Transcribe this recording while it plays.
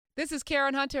This is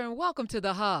Karen Hunter, and welcome to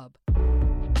The Hub.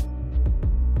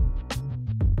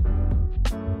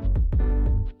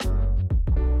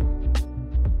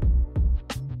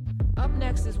 Up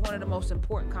next is one of the most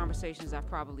important conversations I've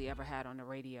probably ever had on the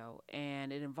radio,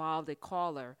 and it involved a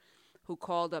caller who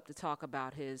called up to talk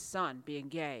about his son being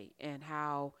gay and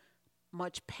how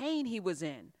much pain he was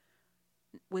in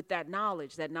with that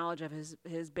knowledge of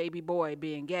his baby boy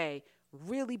being gay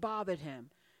really bothered him.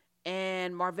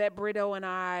 And Marvette Brito and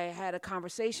I had a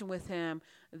conversation with him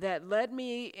that led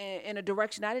me in a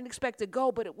direction I didn't expect to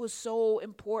go, but it was so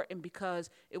important because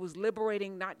it was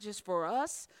liberating not just for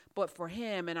us, but for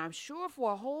him. And I'm sure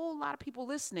for a whole lot of people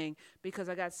listening, because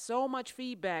I got so much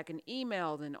feedback and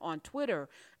emailed and on Twitter.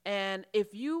 And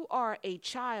if you are a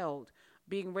child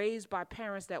being raised by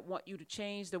parents that want you to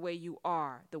change the way you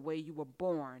are, the way you were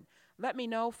born, let me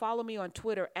know. Follow me on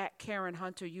Twitter at Karen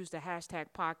Hunter. Use the hashtag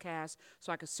podcast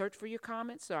so I can search for your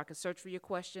comments, so I can search for your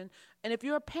question. And if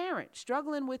you're a parent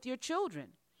struggling with your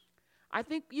children, I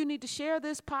think you need to share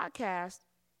this podcast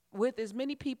with as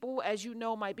many people as you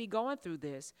know might be going through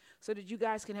this so that you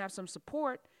guys can have some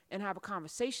support and have a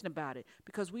conversation about it,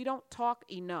 because we don't talk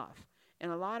enough.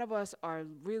 And a lot of us are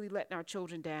really letting our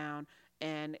children down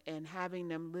and having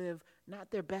them live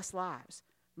not their best lives.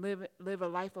 Live a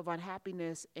life of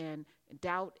unhappiness and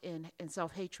doubt and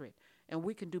self-hatred, and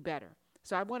we can do better.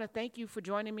 So I want to thank you for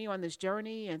joining me on this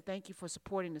journey, and thank you for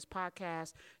supporting this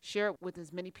podcast. Share it with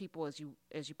as many people as you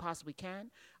possibly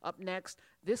can. Up next,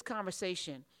 this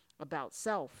conversation about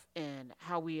self and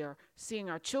how we are seeing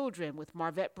our children with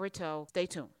Marvette Brito. Stay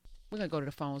tuned. We're going to go to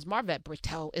the phones. Marvette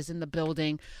Brito is in the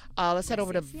building. Let's head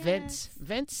over to Vince.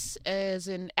 Vince is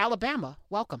in Alabama.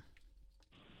 Welcome.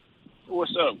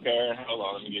 What's up, Karen? Hold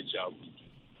on, let me get y'all.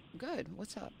 Good.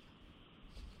 What's up?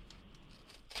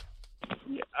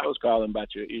 Yeah, I was calling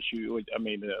about your issue.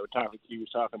 The topic you was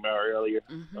talking about earlier.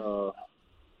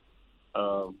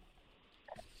 About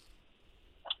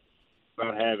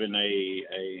having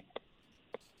a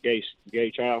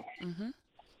gay child.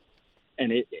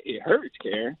 And it hurts,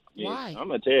 Karen. Why? I'm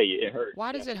gonna tell you, it hurts.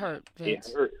 Why does it hurt,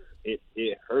 Vince?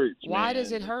 It hurts. Why man.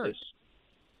 does it hurt?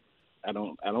 I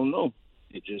don't know.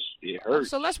 It hurts.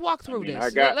 So let's walk through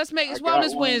this. Let's make it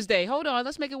Wellness Wednesday. Hold on.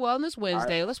 Let's make it Wellness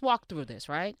Wednesday. Right. Let's walk through this,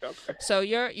 right? Okay. So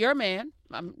you're a man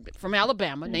from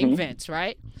Alabama named Vince,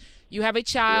 right? You have a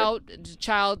child,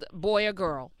 boy or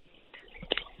girl?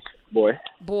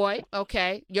 Boy.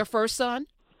 Okay. Your first son?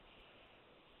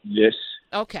 Yes.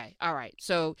 Okay. All right.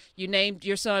 So you named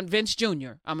your son Vince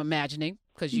Jr., I'm imagining.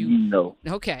 Because you No.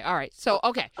 Okay, all right. So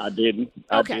I didn't,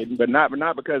 but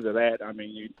not because of that. I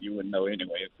mean, you wouldn't know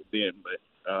anyway if it did, but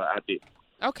I did.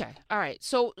 Okay, all right.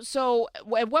 So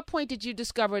at what point did you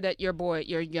discover that your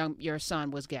son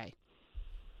was gay?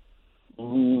 He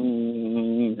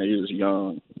was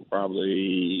young,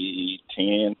 probably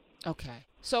 10. Okay.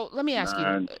 So let me ask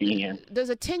 9, you, 10.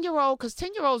 Does a 10-year-old, because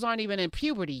 10-year-olds aren't even in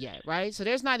puberty yet, right? So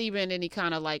there's not even any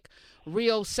kind of like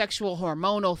real sexual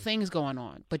hormonal things going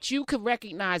on. But you could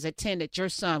recognize at 10 that your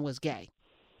son was gay.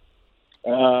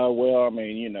 Well, I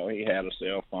mean, he had a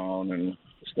cell phone and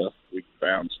stuff. We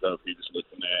found stuff he was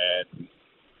looking at.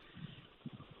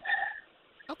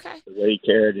 Okay. The way he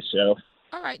carried himself.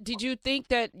 All right. Did you think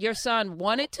that your son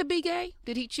wanted to be gay?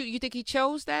 Did he choose? You think he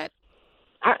chose that?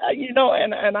 I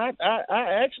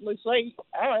actually say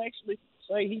I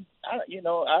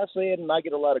said, and I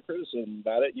get a lot of criticism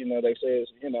about it. They say,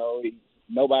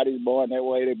 nobody's born that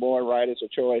way. They're born right. It's a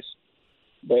choice.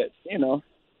 But,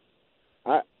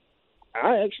 I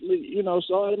actually,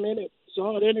 saw it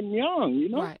in him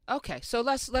young, Right. Okay. So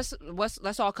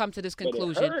let's all come to this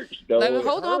conclusion.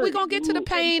 Hold on. We're going to get to the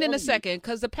pain in a second,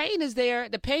 because the pain is there.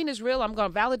 The pain is real. I'm going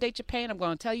to validate your pain. I'm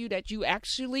going to tell you that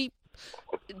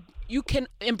you can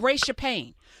embrace your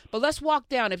pain. But let's walk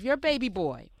down. If your baby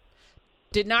boy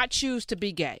did not choose to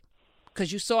be gay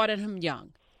because you saw it in him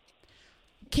young,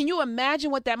 can you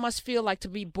imagine what that must feel like to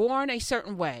be born a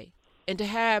certain way and to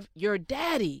have your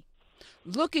daddy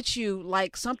look at you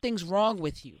like something's wrong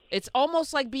with you? It's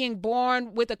almost like being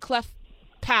born with a cleft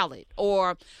palate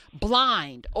or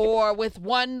blind or with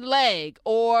one leg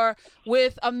or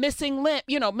with a missing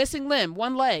limb,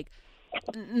 one leg.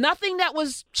 Nothing that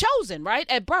was chosen, right,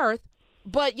 at birth,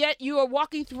 but yet you are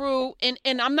walking through, and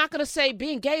I'm not going to say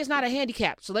being gay is not a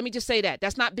handicap. So let me just say that.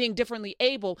 That's not being differently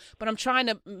able, but I'm trying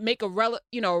to make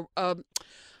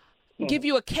give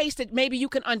you a case that maybe you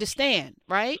can understand,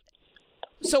 right?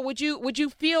 So would you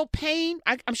feel pain?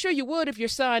 I'm sure you would if your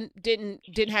son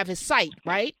didn't have his sight,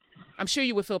 right? I'm sure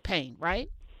you would feel pain, right?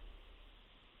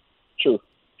 True.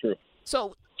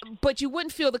 So but you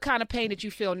wouldn't feel the kind of pain that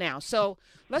you feel now. So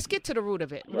let's get to the root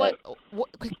of it. Right. What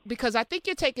because I think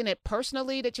you're taking it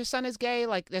personally that your son is gay,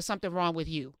 like there's something wrong with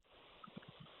you.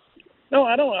 No,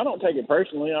 I don't take it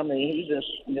personally. I mean, he's just,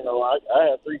 I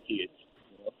have 3 kids.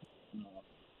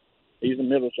 He's a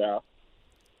middle child.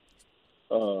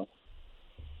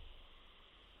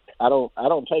 I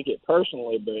don't take it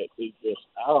personally, but it's just,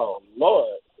 oh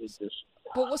Lord, it's just.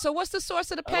 But so what's the source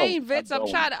of the pain, Vince? I'm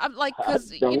like,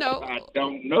 because I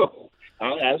don't know.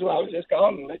 That's why I was just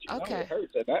calling to let you know it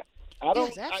hurts, and I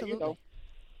don't. Yes, absolutely.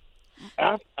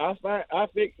 I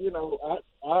think I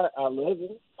love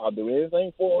him. I'll do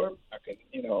anything for him. I can,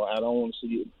 I don't want to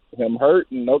see him hurt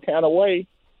in no kind of way,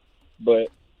 but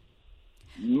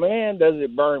man, does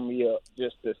it burn me up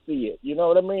just to see it. You know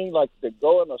what I mean? Like to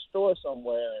go in a store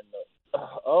somewhere and it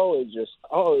just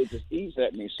eats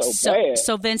at me so bad.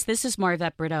 So Vince, this is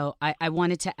Marvette Brito. I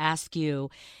wanted to ask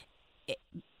you.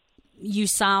 You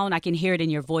sound, I can hear it in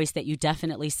your voice that you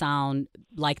definitely sound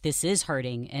like this is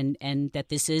hurting and that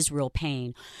this is real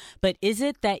pain. But is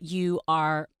it that you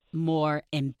are more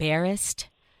embarrassed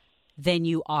than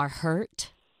you are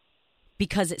hurt?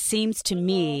 Because it seems to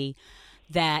me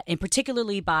that, and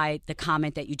particularly by the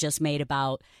comment that you just made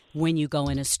about when you go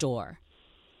in a store,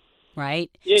 right?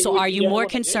 Yeah, so are you more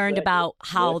concerned about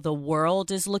how the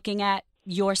world is looking at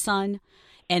your son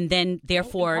and then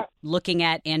therefore looking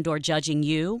at and or judging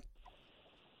you?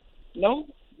 No,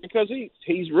 because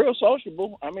he's real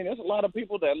sociable. I mean, there's a lot of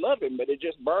people that love him, but it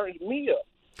just burns me up.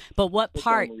 But what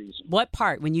part?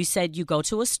 When you said you go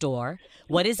to a store,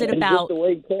 what is it about? Just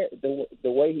the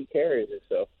way he carries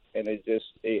himself, and it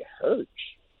hurts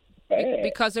bad.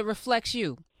 Because it reflects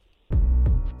you.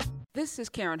 This is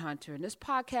Karen Hunter, and this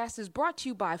podcast is brought to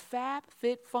you by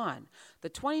FabFitFun. The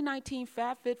 2019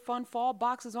 FabFitFun Fall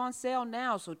Box is on sale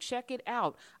now, so check it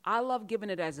out. I love giving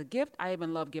it as a gift. I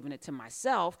even love giving it to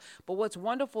myself. But what's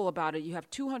wonderful about it, you have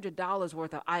 $200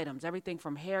 worth of items, everything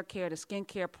from hair care to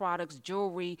skincare products,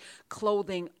 jewelry,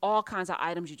 clothing, all kinds of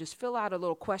items. You just fill out a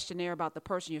little questionnaire about the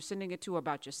person you're sending it to,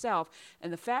 about yourself,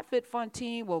 and the FabFitFun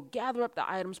team will gather up the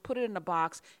items, put it in a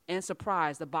box, and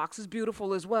surprise. The box is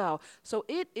beautiful as well. So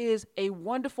it is a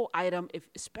wonderful item,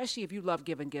 especially if you love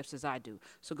giving gifts as I do.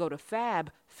 So go to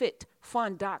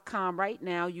fabfitfun.com right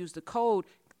now. Use the code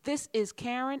This is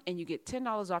Karen, and you get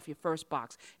 $10 off your first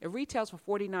box. It retails for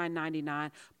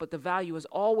 $49.99, but the value is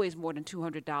always more than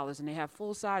 $200, and they have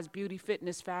full-size beauty,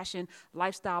 fitness, fashion,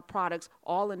 lifestyle products,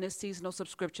 all in this seasonal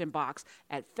subscription box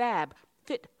at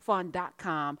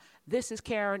fabfitfun.com. This is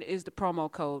Karen is the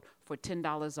promo code for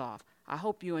 $10 off. I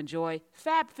hope you enjoy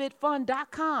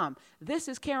fabfitfun.com. This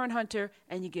is Karen Hunter,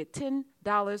 and you get $10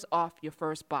 off your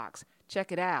first box.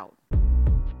 Check it out.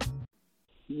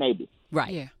 Maybe.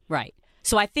 Right. Yeah. Right.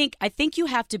 So I think you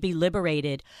have to be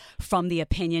liberated from the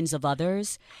opinions of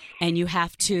others, and you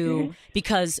have to,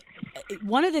 because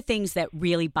one of the things that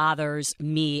really bothers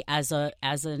me as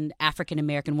an African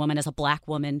American woman, as a Black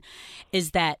woman,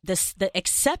 is that the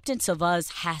acceptance of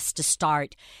us has to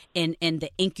start in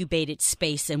the incubated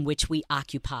space in which we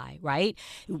occupy, right?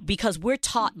 Because we're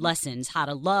taught lessons, how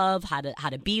to love, how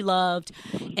to be loved,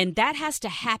 and that has to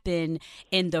happen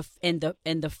in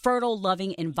the fertile,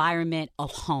 loving environment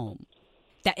of home.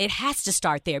 That it has to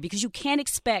start there, because you can't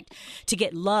expect to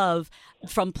get love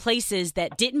from places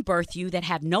that didn't birth you, that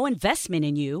have no investment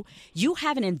in you. You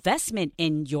have an investment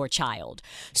in your child.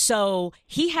 So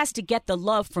he has to get the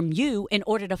love from you in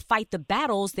order to fight the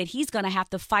battles that he's going to have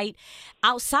to fight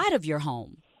outside of your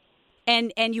home.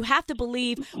 And you have to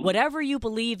believe whatever you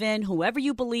believe in, whoever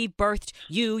you believe birthed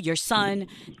you, your son,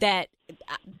 that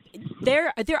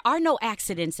there are no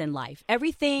accidents in life.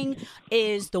 Everything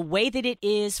is the way that it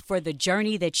is for the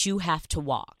journey that you have to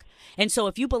walk. And so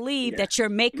if you believe that your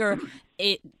maker,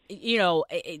 I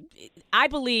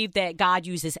believe that God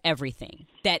uses everything,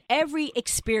 that every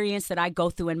experience that I go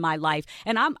through in my life,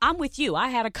 and I'm with you. I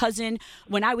had a cousin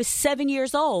when I was 7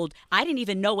 years old. I didn't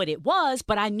even know what it was,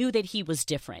 but I knew that he was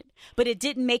different. But it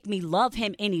didn't make me love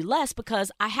him any less,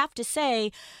 because I have to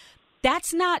say,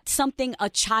 that's not something a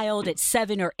child at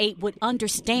 7 or 8 would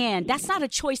understand. That's not a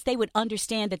choice they would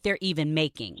understand that they're even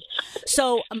making.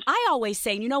 So I always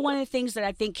say, one of the things that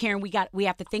I think, Karen, we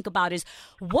have to think about is,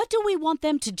 what do we want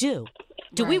them to do?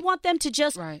 Do we want them to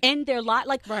just end their life?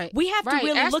 Like, we have to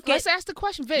really Let's ask the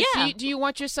question, Vince. Yeah. Do you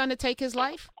want your son to take his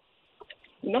life?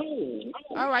 No.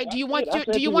 All right. Do you want your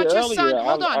son?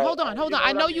 Hold on.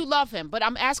 I know you love him, but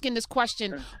I'm asking this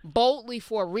question boldly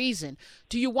for a reason.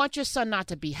 Do you want your son not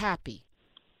to be happy?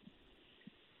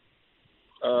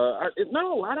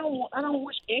 No, I don't. I don't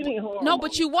wish any harm. No,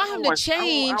 but you want him to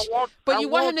change. You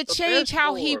want him to change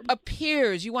how he him.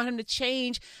 appears. You want him to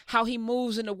change how he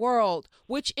moves in the world,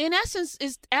 which in essence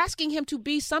is asking him to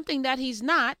be something that he's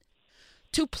not,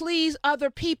 to please other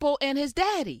people and his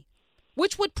daddy,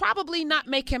 which would probably not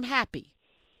make him happy.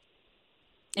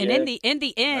 And Yeah. in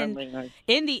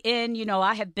the end, you know,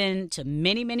 I have been to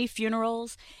many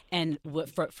funerals, and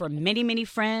for many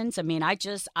friends. I mean,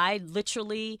 I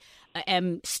literally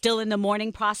am still in the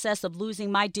mourning process of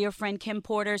losing my dear friend Kim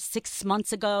Porter 6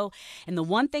 months ago. And the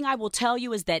one thing I will tell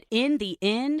you is that in the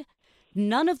end,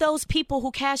 none of those people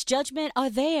who cast judgment are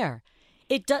there.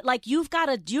 Like you've got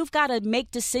to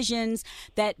make decisions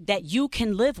that you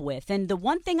can live with. And the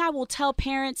one thing I will tell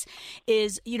parents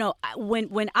is, you know,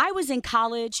 when I was in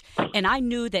college and I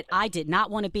knew that I did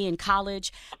not want to be in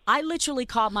college, I literally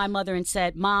called my mother and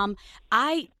said, "Mom,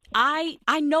 I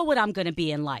know what I'm going to be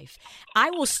in life.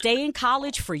 I will stay in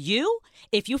college for you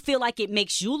if you feel like it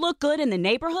makes you look good in the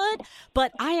neighborhood,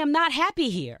 but I am not happy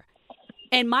here."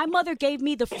 And my mother gave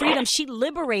me the freedom. She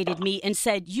liberated me and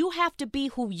said, "You have to be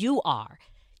who you are.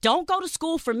 Don't go to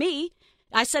school for me."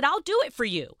 I said, "I'll do it for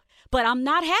you, but I'm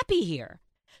not happy here."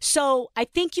 So I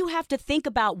think you have to think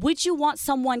about, would you want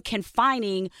someone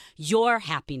confining your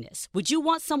happiness? Would you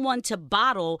want someone to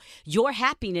bottle your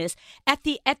happiness at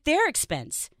their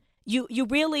expense?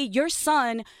 Your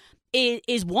son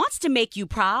is wants to make you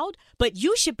proud, but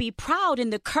you should be proud in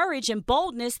the courage and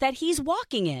boldness that he's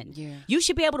walking in. Yeah. You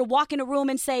should be able to walk in a room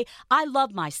and say, "I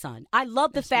love my son. I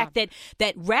love the fact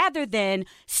that rather than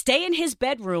stay in his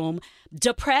bedroom,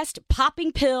 depressed,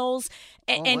 popping pills,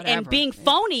 and being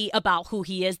phony about who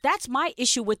he is." That's my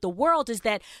issue with the world, is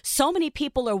that so many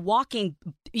people are walking,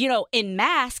 you know, in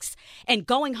masks and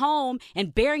going home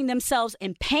and burying themselves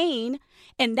in pain.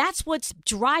 And that's what's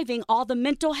driving all the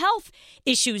mental health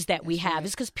issues that we have,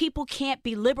 is because people can't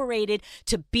be liberated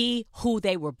to be who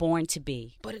they were born to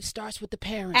be. But it starts with the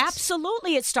parents.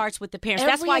 Absolutely, it starts with the parents.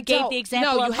 That's why I gave the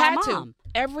example you of my had mom.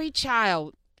 To. Every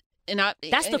child, That's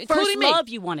the first including me, love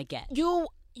you want to get.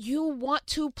 You want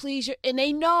to please and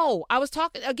they know. I was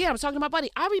talking to my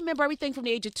buddy. I remember everything from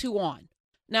the age of 2 on.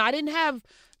 Now, I didn't have,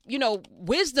 you know,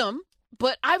 wisdom,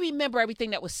 but I remember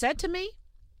everything that was said to me.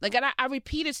 Like, and I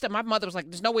repeated stuff. My mother was like,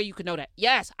 "There's no way you could know that."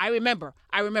 Yes, I remember.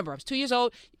 I was 2 years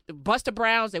old. Buster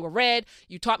Browns, they were red.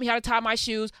 You taught me how to tie my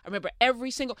shoes. I remember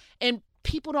every single. And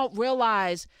people don't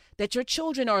realize that your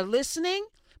children are listening,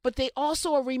 but they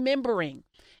also are remembering.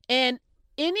 And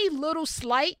any little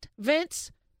slight, Vince,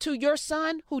 to your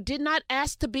son who did not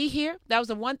ask to be here, that was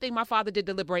the one thing my father did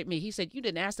to liberate me. He said, "You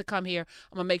didn't ask to come here.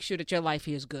 I'm going to make sure that your life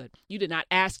here is good. You did not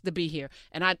ask to be here."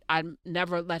 And I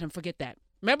never let him forget that.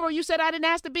 Remember you said I didn't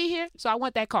ask to be here? So I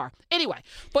want that car. Anyway,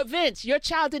 but Vince, your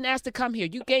child didn't ask to come here.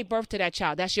 You gave birth to that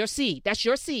child. That's your seed. That's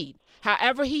your seed.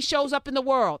 However he shows up in the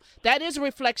world, that is a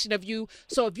reflection of you.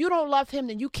 So if you don't love him,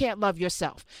 then you can't love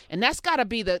yourself. And that's got to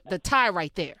be the tie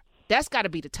right there. That's got to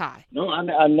be the tie. No, I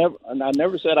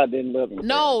never said I didn't love him.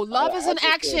 No, love is an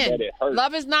just said action. that it hurt.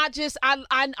 Love is not just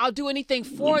I'll do anything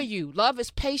for you. Love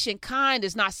is patient, kind.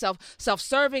 It's not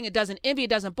self-serving. It doesn't envy. It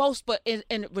doesn't boast. But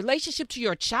in relationship to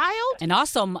your child, And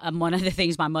also, one of the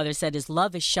things my mother said is,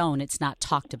 love is shown, it's not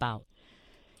talked about.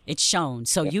 It's shown.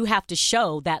 So you have to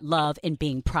show that love in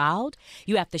being proud.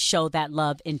 You have to show that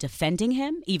love in defending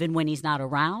him, even when he's not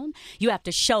around. You have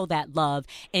to show that love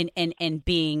in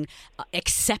being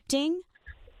accepting.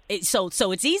 So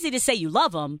it's easy to say you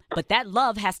love him, but that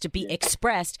love has to be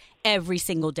expressed every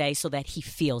single day so that he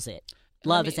feels it.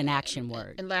 Love is an action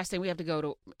word. And last thing, we have to go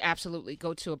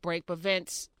to a break. But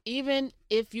Vince, even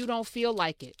if you don't feel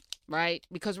like it, right?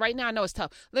 Because right now I know it's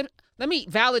tough. Let me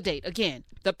validate again.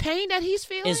 The pain that he's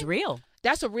feeling Is real.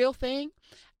 That's a real thing.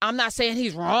 I'm not saying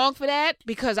he's wrong for that,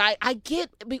 because I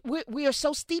get we are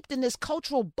so steeped in this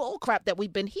cultural bullcrap that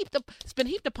it's been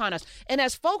heaped upon us. And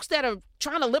as folks that are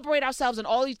trying to liberate ourselves in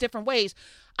all these different ways,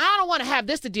 I don't want to have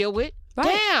this to deal with. Right.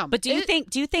 Damn. But do you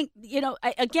think, you know,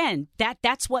 again,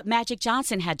 that's what Magic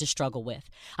Johnson had to struggle with.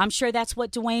 I'm sure that's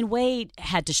what Dwayne Wade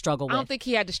had to struggle with. I don't think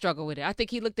he had to struggle with it. I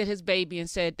think he looked at his baby and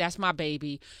said, "That's my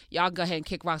baby. Y'all go ahead and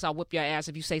kick rocks. I'll whip your ass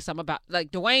if you say something about."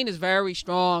 Like, Dwayne is very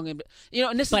strong, and you know.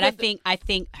 And this But is I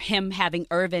think him having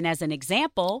Irvin as an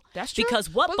example. That's true. Because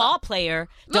what ball player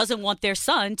doesn't want their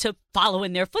son to follow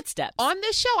in their footsteps? On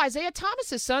this show, Isaiah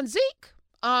Thomas's son Zeke,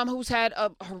 who's had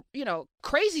a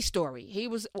crazy story. He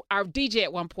was our DJ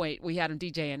at one point. We had him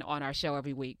DJing on our show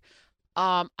every week.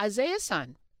 Isaiah's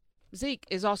son Zeke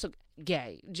is also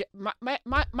gay.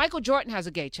 Michael Jordan has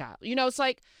a gay child. You know, it's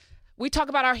like we talk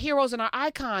about our heroes and our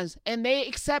icons, and they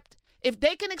accept If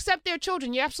they can accept their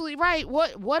children, you're absolutely right.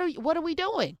 What are we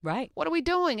doing? Right. What are we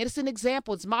doing? It's an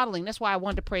example. It's modeling. That's why I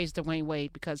wanted to praise Dwayne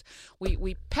Wade, because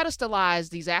we pedestalize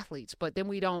these athletes, but then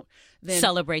we don't then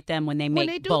celebrate them when they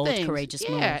make bold, courageous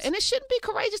moves. Yeah, and it shouldn't be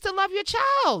courageous to love your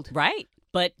child. Right.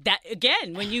 But that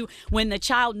again, when the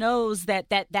child knows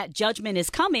that judgment is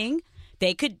coming,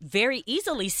 they could very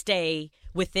easily stay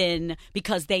within,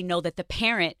 because they know that the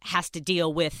parent has to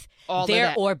deal with all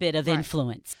their orbit of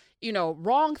influence.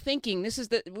 Wrong thinking.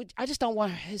 I just don't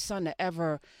want his son to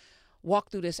ever walk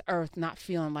through this earth not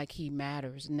feeling like he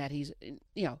matters and that he's,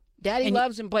 Daddy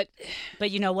loves him, but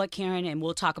you know what, Karen, and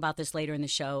we'll talk about this later in the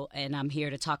show, and I'm here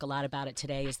to talk a lot about it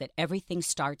today, is that everything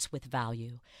starts with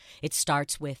value. It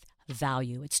starts with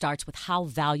value. It starts with how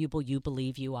valuable you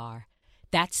believe you are.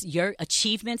 That's your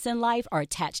achievements in life are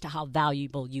attached to how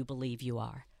valuable you believe you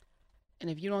are. And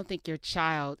if you don't think your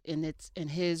child in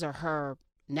his or her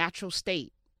natural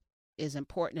state is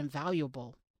important and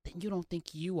valuable, then you don't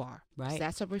think you are. Right.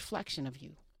 That's a reflection of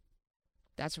you.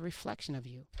 That's a reflection of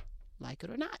you, like it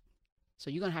or not. So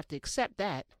you're going to have to accept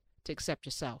that to accept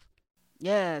yourself.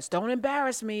 Yes, don't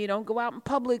embarrass me. Don't go out in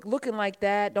public looking like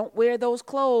that. Don't wear those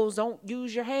clothes. Don't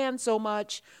use your hands so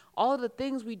much. All of the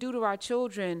things we do to our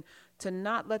children to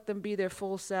not let them be their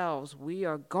full selves, we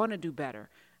are going to do better.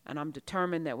 And I'm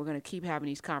determined that we're going to keep having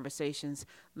these conversations.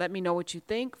 Let me know what you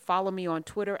think. Follow me on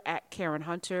Twitter at Karen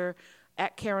Hunter.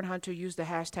 At Karen Hunter, use the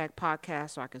hashtag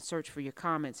podcast so I can search for your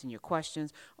comments and your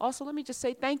questions. Also, let me just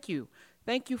say thank you.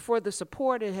 Thank you for the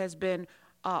support. It has been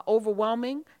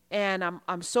overwhelming, and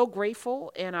I'm so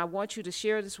grateful, and I want you to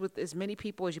share this with as many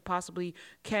people as you possibly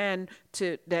can,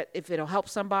 to that if it'll help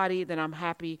somebody, then I'm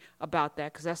happy about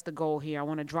that, because that's the goal here. I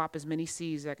want to drop as many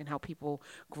seeds that can help people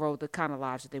grow the kind of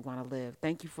lives that they want to live.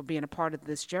 Thank you for being a part of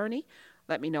this journey.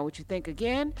 Let me know what you think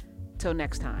again. Till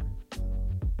next time.